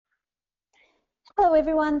Hello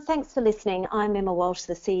everyone, thanks for listening. I'm Emma Walsh,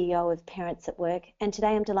 the CEO of Parents at Work, and today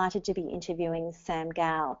I'm delighted to be interviewing Sam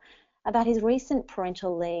Gow about his recent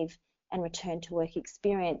parental leave and return to work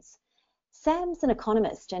experience. Sam's an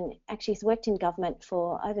economist and actually has worked in government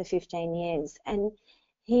for over 15 years, and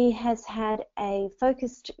he has had a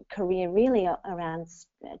focused career really around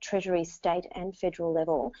Treasury, state and federal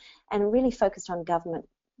level, and really focused on government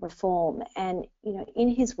reform. And in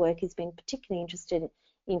his work he's been particularly interested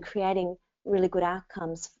in creating really good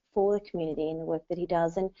outcomes for the community in the work that he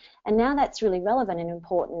does, and now that's really relevant and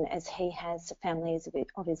important as he has families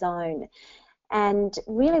of his own. And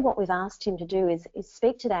really what we've asked him to do is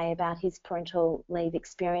speak today about his parental leave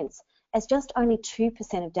experience, as just only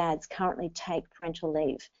 2% of dads currently take parental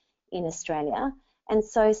leave in Australia. And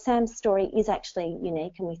so Sam's story is actually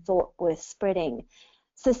unique and we thought worth spreading.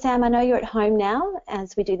 So Sam, I know you're at home now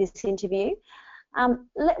as we do this interview.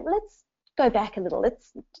 Let's go back a little.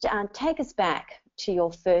 Let's take us back to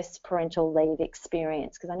your first parental leave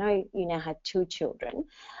experience, because I know you now have 2 children.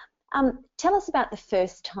 Tell us about the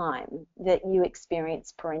first time that you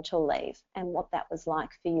experienced parental leave and what that was like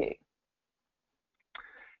for you.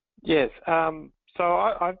 Yes, so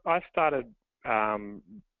I started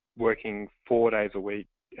working 4 days a week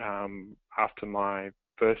after my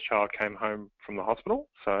first child came home from the hospital.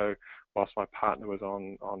 So whilst my partner was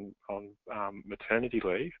on maternity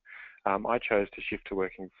leave, I chose to shift to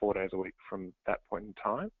working 4 days a week from that point in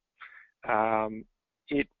time.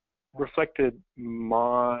 It reflected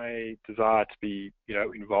my desire to be,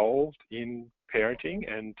 involved in parenting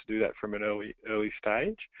and to do that from an early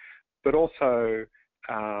stage, but also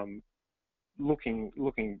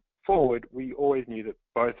looking forward, we always knew that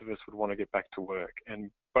both of us would want to get back to work, and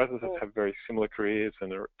both of us have very similar careers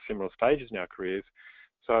and are at similar stages in our careers.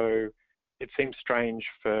 So it seemed strange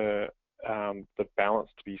for the balance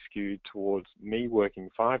to be skewed towards me working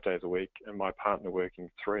 5 days a week and my partner working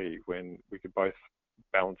 3, when we could both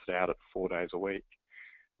balance it out at 4 days a week.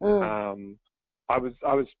 I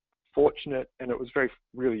was fortunate, and it was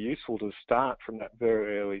really useful to start from that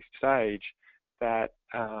very early stage, that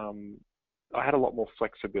I had a lot more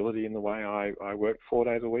flexibility in the way I worked 4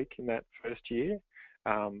 days a week in that first year.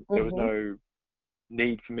 There was no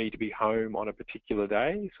need for me to be home on a particular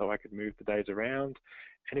day, so I could move the days around.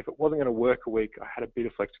 And if it wasn't going to work a week, I had a bit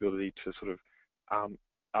of flexibility to sort of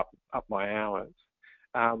up my hours.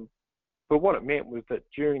 But what it meant was that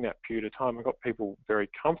during that period of time, I got people very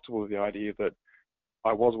comfortable with the idea that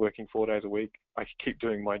I was working 4 days a week. I could keep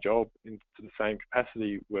doing my job to the same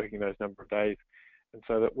capacity, working those number of days. And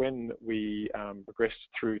so that when we progressed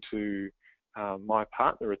through to my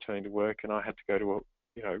partner returning to work, and I had to go to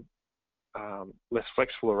less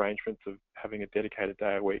flexible arrangements of having a dedicated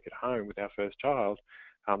day a week at home with our first child,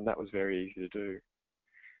 that was very easy to do.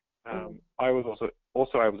 I was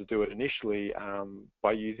also able to do it initially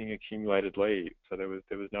by using accumulated leave, so there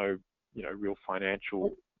was no real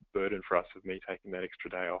financial burden for us of me taking that extra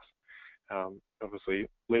day off. Obviously,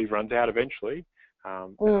 leave runs out eventually.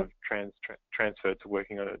 And I've transferred to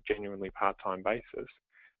working on a genuinely part-time basis,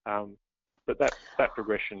 but that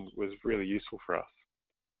progression was really useful for us.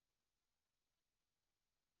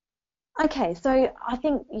 Okay, so I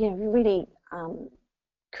think really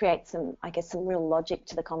create some real logic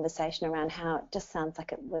to the conversation around how it just sounds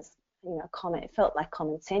like it was it felt like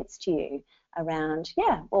common sense to you around,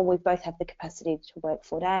 we both have the capacity to work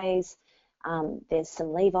 4 days. There's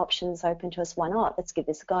some leave options open to us. Why not? Let's give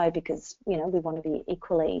this a go, because we want to be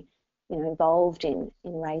equally involved in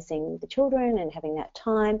raising the children and having that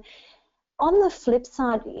time. On the flip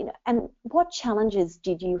side, and what challenges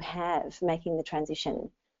did you have making the transition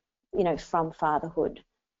from fatherhood,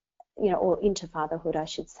 or into fatherhood, I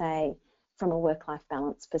should say, from a work-life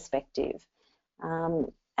balance perspective?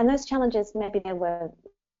 And those challenges, maybe they were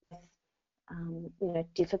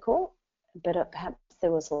difficult, but perhaps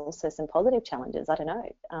there was also some positive challenges. I don't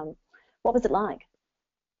know. What was it like?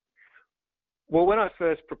 Well, when I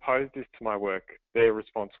first proposed this to my work, their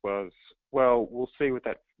response was, "Well, we'll see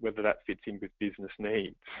whether that fits in with business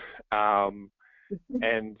needs."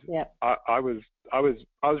 And I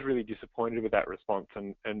was really disappointed with that response,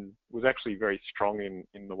 and was actually very strong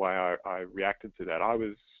in the way I reacted to that. I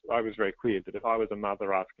was very clear that if I was a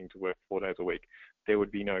mother asking to work 4 days a week, there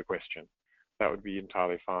would be no question. That would be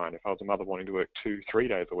entirely fine. If I was a mother wanting to work 2-3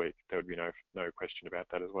 days a week, there would be no question about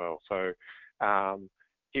that as well. So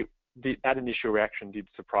that initial reaction did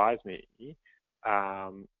surprise me,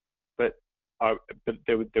 but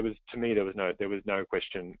there was no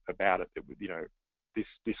question about it.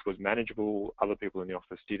 This was manageable. Other people in the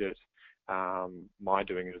office did it. My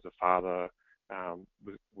doing it as a father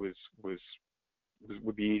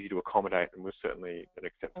would be easy to accommodate, and was certainly an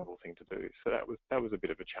acceptable thing to do. So that was a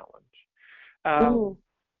bit of a challenge. Mm.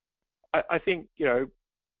 I think, you know,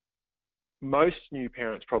 most new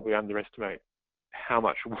parents probably underestimate how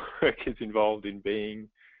much work is involved in being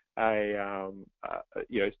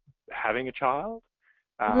you know, having a child.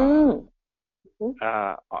 Mm.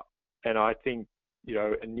 And I think, you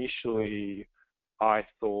know, initially I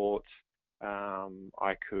thought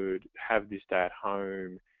I could have this day at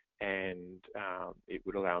home and it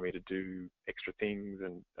would allow me to do extra things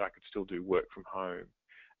and I could still do work from home.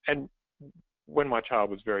 And when my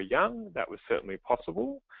child was very young, that was certainly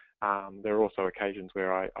possible. There were also occasions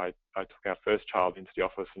where I took our first child into the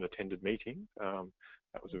office and attended meetings.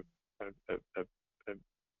 That was a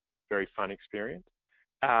very fun experience.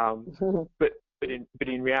 But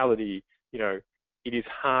in reality, you know, it is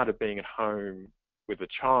harder being at home with a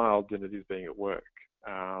child than it is being at work.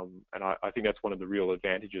 And I think that's one of the real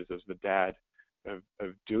advantages as the dad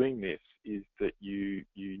of doing this, is that you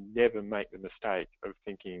never make the mistake of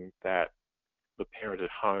thinking that the parent at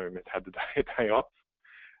home has had the day off.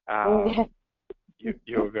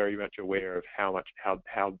 You're very much aware of how much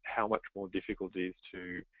more difficult it is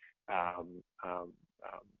to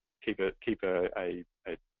keep a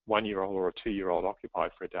 1-year-old or a 2-year-old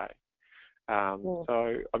occupied for a day.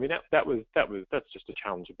 So I mean that's just a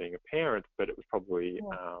challenge of being a parent, but it was probably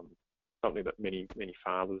something that many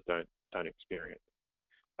fathers don't experience.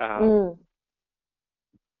 I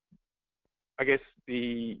guess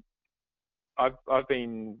I've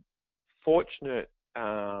been fortunate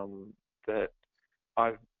that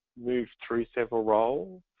I've moved through several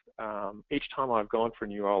roles. Each time I've gone for a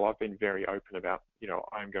new role, I've been very open about, you know,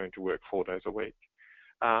 I'm going to work 4 days a week.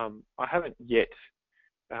 I haven't yet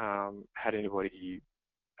had anybody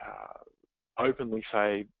openly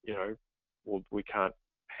say, you know, well, we can't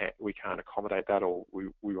accommodate that, or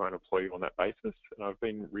we won't employ you on that basis. And I've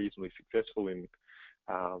been reasonably successful in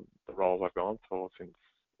the roles I've gone for since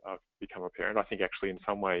I've become a parent. I think actually in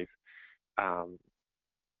some ways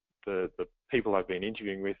the people I've been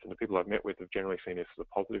interviewing with and the people I've met with have generally seen this as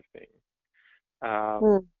a positive thing.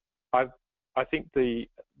 I think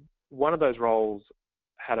one of those roles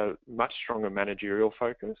had a much stronger managerial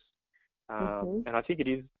focus, and I think it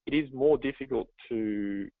is more difficult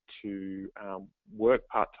to work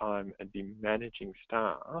part-time and be managing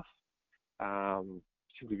staff,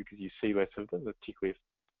 simply because you see less of them, particularly if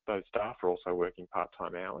those staff are also working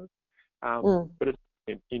part-time hours. But it's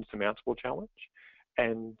an insurmountable challenge,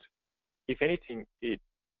 and if anything,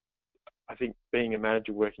 I think being a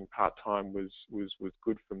manager working part-time was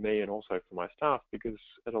good for me and also for my staff, because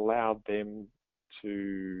it allowed them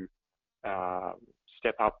to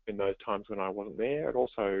step up in those times when I wasn't there. It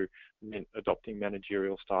also meant adopting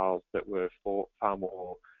managerial styles that were far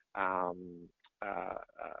more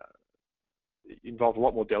involved a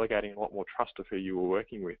lot more delegating and a lot more trust of who you were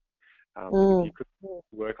working with. Because you could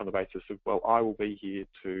work on the basis of, well, I will be here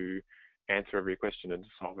to answer every question and to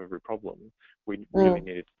solve every problem. We really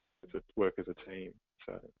needed to work as a team.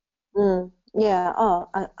 So. Yeah. Oh,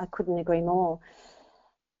 I couldn't agree more.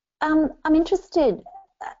 I'm interested.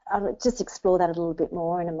 I'll just explore that a little bit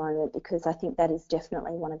more in a moment, because I think that is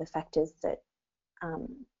definitely one of the factors that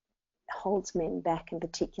holds men back, in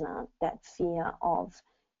particular, that fear of,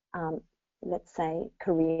 let's say,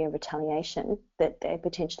 career retaliation, that they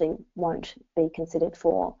potentially won't be considered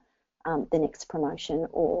for the next promotion,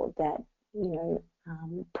 or that, you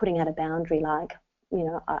know, putting out a boundary like, you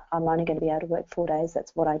know, I'm only going to be able to work 4 days,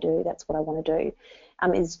 that's what I do, that's what I want to do,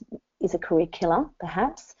 is a career killer,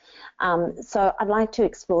 perhaps. So I'd like to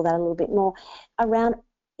explore that a little bit more around,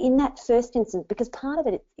 in that first instance, because part of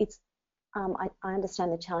it, I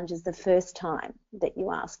understand the challenge is the first time that you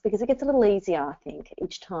ask, because it gets a little easier, I think,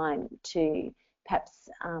 each time to perhaps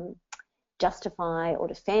justify or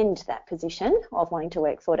defend that position of wanting to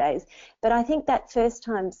work 4 days. But I think that first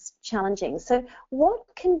time's challenging. So what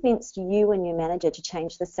convinced you and your manager to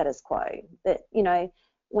change the status quo? That, you know,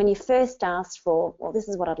 when you first asked for, well, this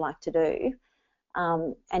is what I'd like to do,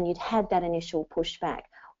 and you'd had that initial pushback,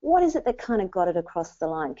 what is it that kind of got it across the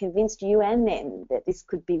line, convinced you and them that this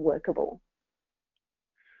could be workable?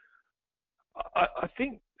 I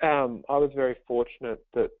think I was very fortunate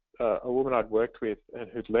that a woman I'd worked with and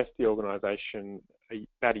who'd left the organisation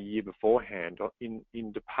about a year beforehand,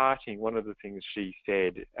 in departing, one of the things she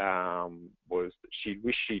said was that she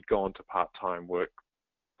wished she'd gone to part-time work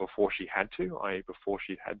before she had to, i.e. before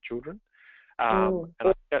she'd had children. And I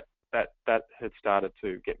think that had started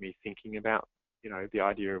to get me thinking about, you know, the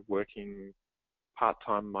idea of working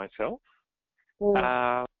part-time myself.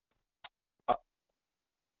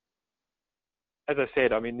 As I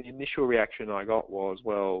said, I mean, the initial reaction I got was,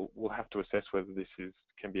 well, we'll have to assess whether this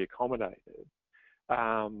can be accommodated.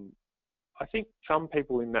 I think some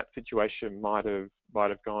people in that situation might have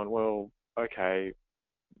gone, well, okay,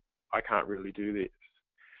 I can't really do this.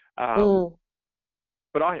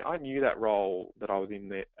 But I knew that role that I was in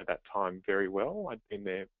there at that time very well. I'd been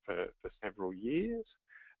there for several years.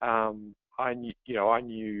 I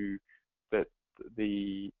knew that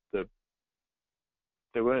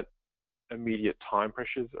there weren't immediate time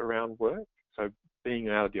pressures around work. So being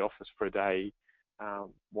out of the office for a day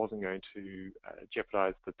wasn't going to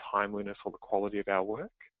jeopardize the timeliness or the quality of our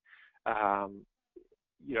work.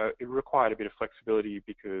 It required a bit of flexibility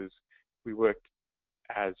because we worked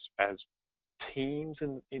as teams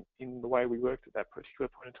in the way we worked at that particular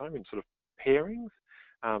point in time, in sort of pairings.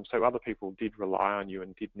 So other people did rely on you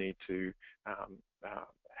and did need to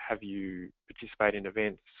have you participate in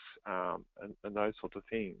events and those sorts of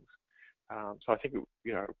things. So I think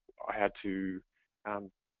I had to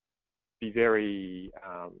be very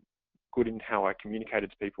good in how I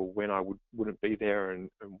communicated to people when I wouldn't be there,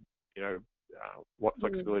 and what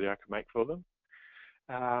flexibility I could make for them.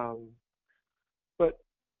 But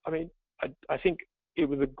I mean, I think it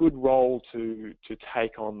was a good role to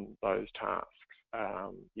take on those tasks.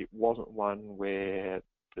 It wasn't one where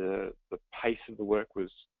the pace of the work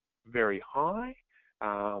was very high,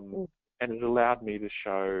 and it allowed me to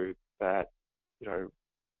show that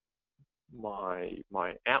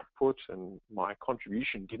my output and my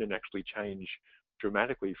contribution didn't actually change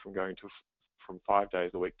dramatically from 5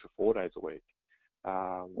 days a week to 4 days a week,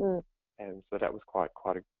 and so that was quite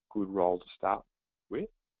a good role to start with.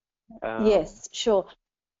 Yes, sure.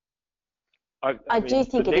 I do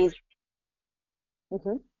think it is.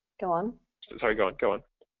 Go on. Sorry, go on.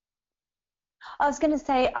 I was going to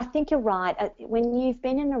say, I think you're right. When you've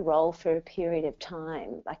been in a role for a period of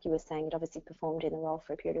time, like you were saying, it obviously performed in the role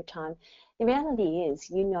for a period of time, the reality is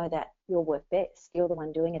you know that you'll work best. You're the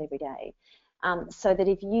one doing it every day. So that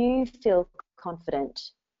if you feel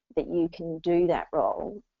confident that you can do that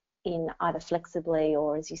role in either flexibly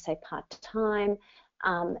or, as you say, part-time,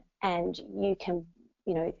 and you can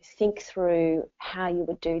think through how you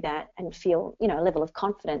would do that and feel a level of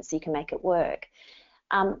confidence so you can make it work,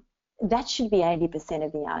 that should be 80%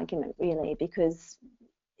 of the argument, really, because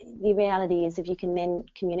the reality is if you can then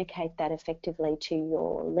communicate that effectively to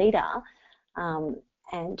your leader,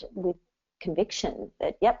 and with conviction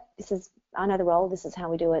that, yep, I know the role, this is how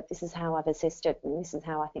we do it, this is how I've assessed it, and this is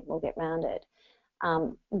how I think we'll get around it.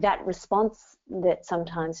 That response that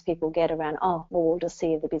sometimes people get around, oh, well, we'll just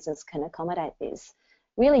see if the business can accommodate this.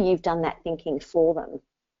 Really, you've done that thinking for them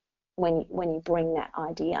when you bring that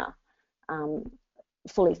idea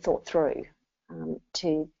fully thought through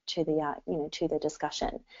to the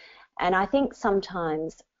discussion. And I think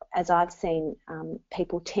sometimes, as I've seen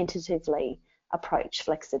people tentatively approach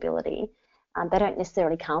flexibility, they don't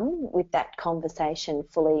necessarily come with that conversation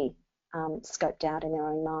fully scoped out in their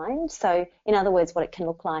own mind. So in other words, what it can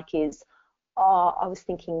look like is, I was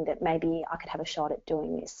thinking that maybe I could have a shot at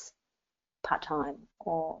doing this part-time,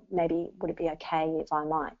 or maybe would it be okay if I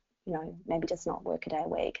might, maybe just not work a day a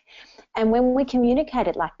week. And when we communicate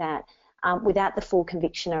it like that, without the full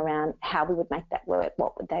conviction around how we would make that work,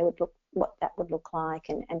 what that would look like,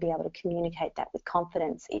 and be able to communicate that with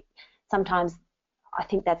confidence, sometimes I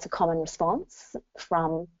think that's a common response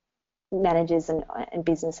from managers and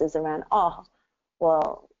businesses around, oh,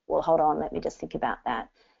 well, hold on, let me just think about that.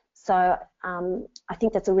 So I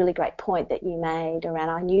think that's a really great point that you made around,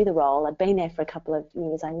 I knew the role, I'd been there for a couple of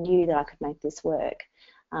years, I knew that I could make this work.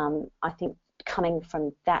 I think coming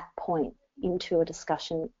from that point into a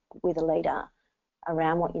discussion with a leader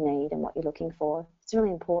around what you need and what you're looking for, it's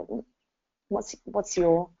really important. What's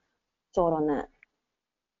your thought on that?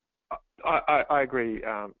 I agree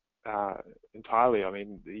entirely. I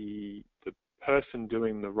mean, the person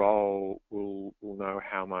doing the role will know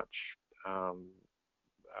how much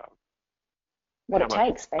what it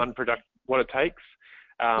takes.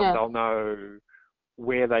 They'll know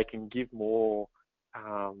where they can give more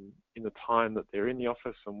in the time that they're in the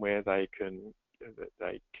office, and where they can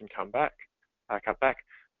cut back.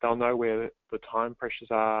 They'll know where the time pressures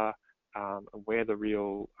are, and where the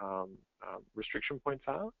real restriction points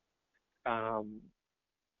are.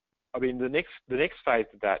 I mean, the next phase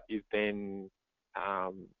of that is then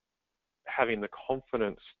having the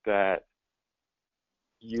confidence that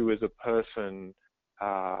you as a person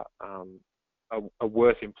are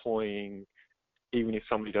worth employing, even if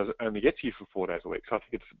somebody only gets you for 4 days a week. So I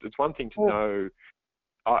think it's one thing to know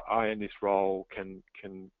I in this role can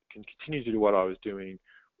continue to do what I was doing,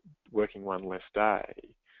 working one less day.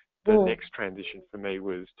 The next transition for me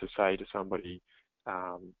was to say to somebody,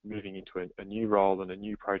 moving into a new role and a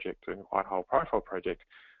new project, and a quite high profile project,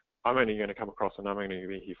 I'm only going to come across and I'm only going to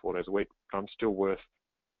be here 4 days a week, but I'm still worth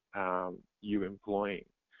you employing,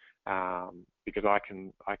 because I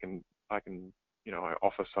can, I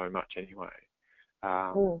offer so much anyway.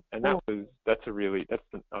 And that's the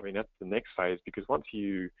next phase, because once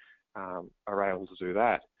you are able to do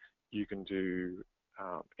that, you can do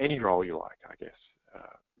any role you like, I guess.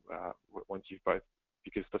 Once you've both,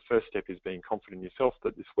 because the first step is being confident in yourself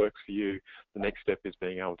that this works for you. The next step is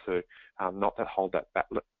being able to not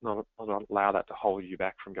allow that to hold you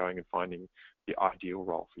back from going and finding the ideal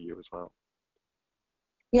role for you as well.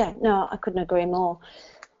 Yeah, no, I couldn't agree more.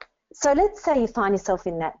 So let's say you find yourself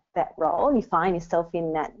in that role, you find yourself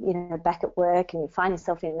in that, back at work, and you find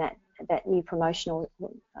yourself in that new promotion or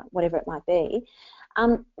whatever it might be.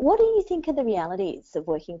 What do you think are the realities of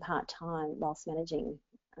working part-time whilst managing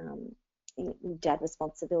dad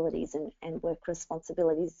responsibilities and work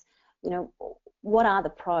responsibilities? What are the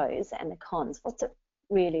pros and the cons? What's it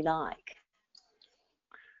really like?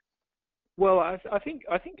 Well, I think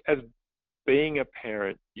as being a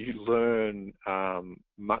parent, you learn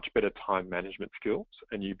much better time management skills,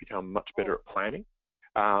 and you become much better at planning.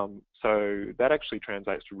 So that actually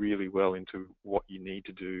translates really well into what you need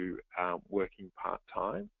to do working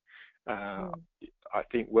part-time. I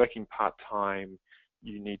think working part-time,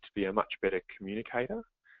 you need to be a much better communicator,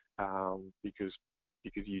 because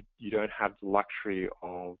you don't have the luxury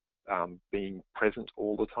of being present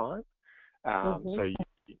all the time. So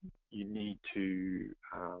you need to,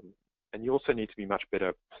 and you also need to be much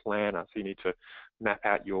better planner. So you need to map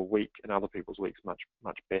out your week and other people's weeks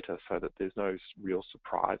much better, so that there's no real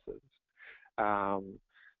surprises.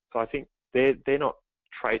 So I think they're not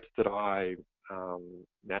traits that I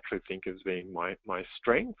naturally think as being my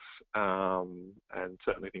strengths, and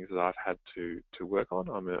certainly things that I've had to work on.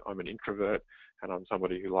 I'm an introvert, and I'm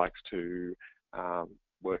somebody who likes to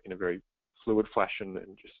work in a very fluid fashion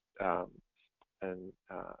and just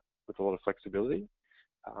with a lot of flexibility.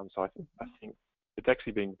 So I think it's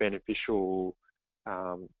actually been beneficial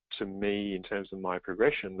to me in terms of my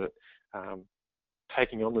progression, that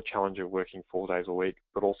taking on the challenge of working 4 days a week,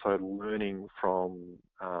 but also learning from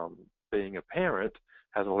being a parent,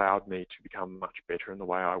 has allowed me to become much better in the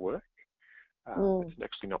way I work. It's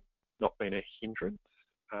actually not been a hindrance,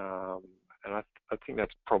 and I think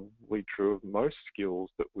that's probably true of most skills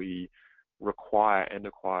that we require and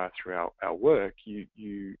acquire through our work.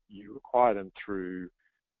 You acquire them through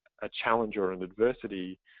a challenge or an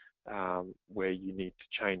adversity where you need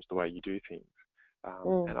to change the way you do things.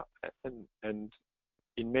 And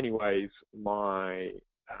in many ways, my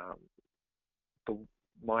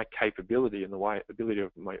capability and the ability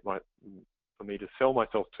of for me to sell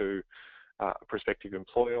myself to a prospective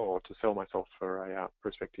employer, or to sell myself for a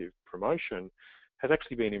prospective promotion, has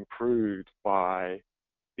actually been improved by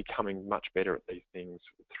becoming much better at these things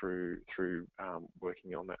through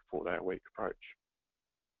working on that 4-day-a-week approach.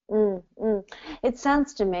 It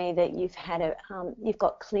sounds to me that you've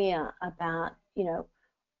got clear about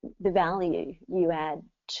the value you add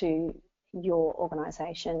to your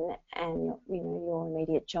organisation and your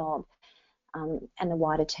immediate job, and the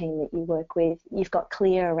wider team that you work with. You've got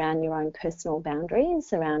clear around your own personal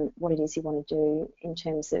boundaries around what it is you want to do in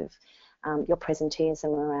terms of your presenteeism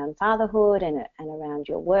around fatherhood and around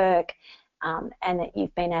your work, and that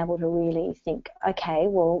you've been able to really think, okay,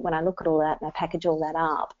 well, when I look at all that and I package all that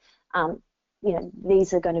up,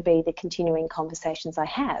 these are going to be the continuing conversations I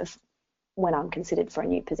have when I'm considered for a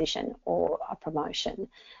new position or a promotion.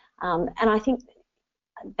 And I think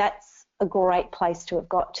that's a great place to have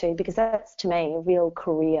got to, because that's, to me, a real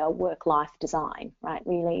career work-life design, right?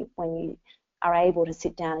 Really, when you are able to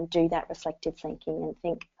sit down and do that reflective thinking and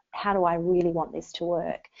think, how do I really want this to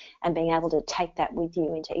work? And being able to take that with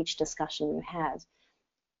you into each discussion you have,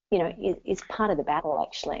 is part of the battle,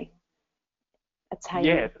 actually. That's how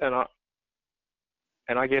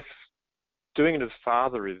and I guess doing it as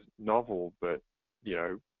father is novel, but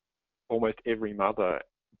almost every mother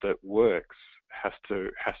that works has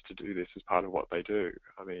to do this as part of what they do.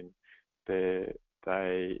 I mean, there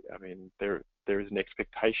is an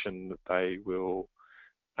expectation that they will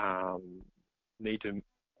need to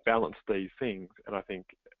balance these things, and I think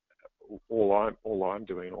all I'm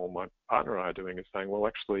doing, all my partner and I are doing, is saying, well,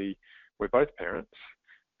 actually, we're both parents.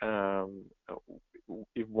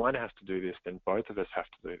 If one has to do this, then both of us have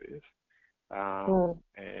to do this.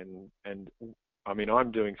 And I mean,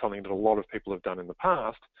 I'm doing something that a lot of people have done in the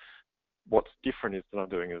past. What's different is that I'm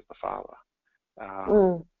doing it as the father.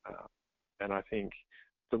 And I think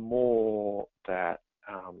the more that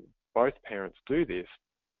both parents do this,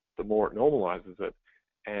 the more it normalizes it,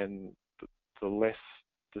 and the less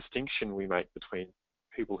distinction we make between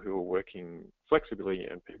people who are working flexibly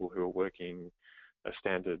and people who are working a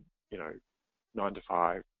standard, 9 to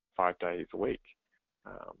 5, 5 days a week.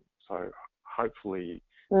 So hopefully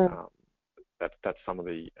that's some of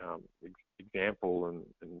the example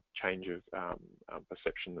and change of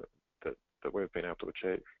perception that we've been able to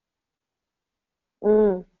achieve.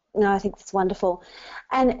 No, I think that's wonderful.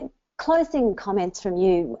 And closing comments from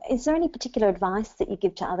you, is there any particular advice that you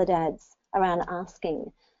give to other dads around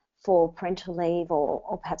asking for parental leave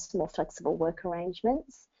or perhaps more flexible work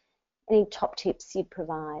arrangements? Any top tips you'd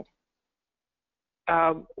provide?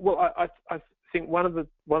 Well, I think one of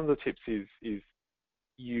the tips is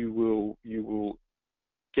you will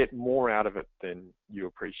get more out of it than you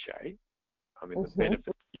appreciate. I mean, the benefit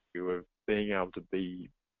to you of being able to be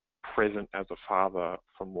present as a father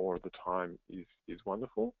for more of the time is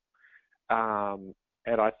wonderful. And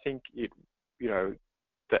I think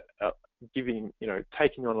that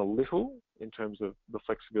taking on a little in terms of the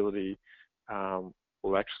flexibility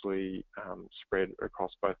will actually spread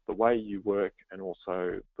across both the way you work and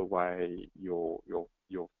also the way your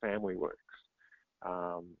family works.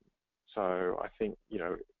 So I think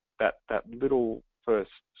that little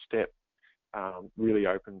first step really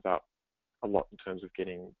opens up a lot in terms of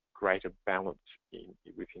getting greater balance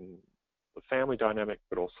within the family dynamic,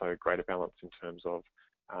 but also greater balance in terms of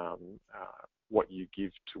what you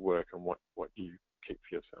give to work and what you keep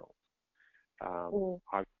for yourself.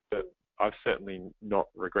 I've certainly not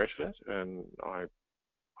regretted it, and I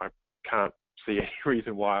can't see any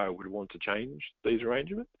reason why I would want to change these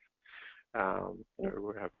arrangements. We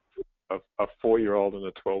have a 4-year-old and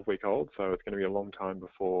a 12-week-old, so it's going to be a long time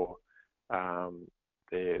before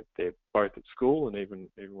they're both at school, and even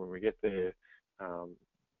when we get there,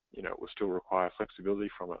 it will still require flexibility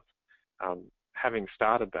from us. Having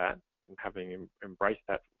started that and having embraced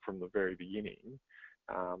that from the very beginning,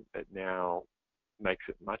 it now makes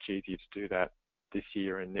it much easier to do that this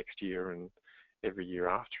year and next year and every year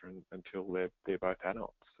after until they're both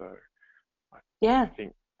adults. So I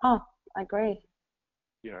think. I agree.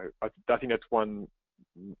 I think that's one.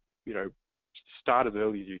 Start as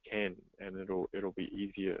early as you can, and it'll be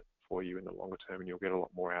easier for you in the longer term, and you'll get a lot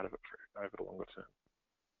more out of it over the longer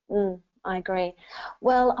term. I agree.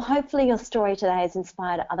 Well, hopefully your story today has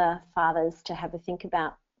inspired other fathers to have a think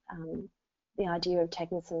about the idea of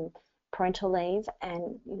taking some parental leave,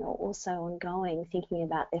 and also ongoing thinking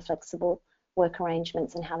about their flexible work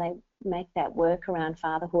arrangements and how they make that work around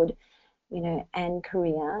fatherhood, and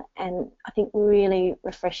career. And I think really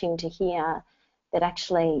refreshing to hear that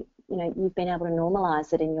actually you've been able to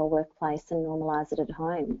normalise it in your workplace and normalise it at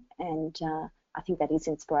home, and I think that is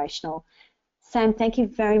inspirational. Sam, thank you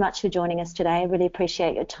very much for joining us today. I really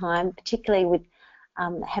appreciate your time, particularly with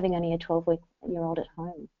having only a 12-year-old at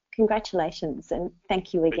home. Congratulations, and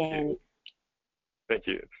thank you again. Thank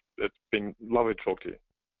you. It's been lovely to talk to you.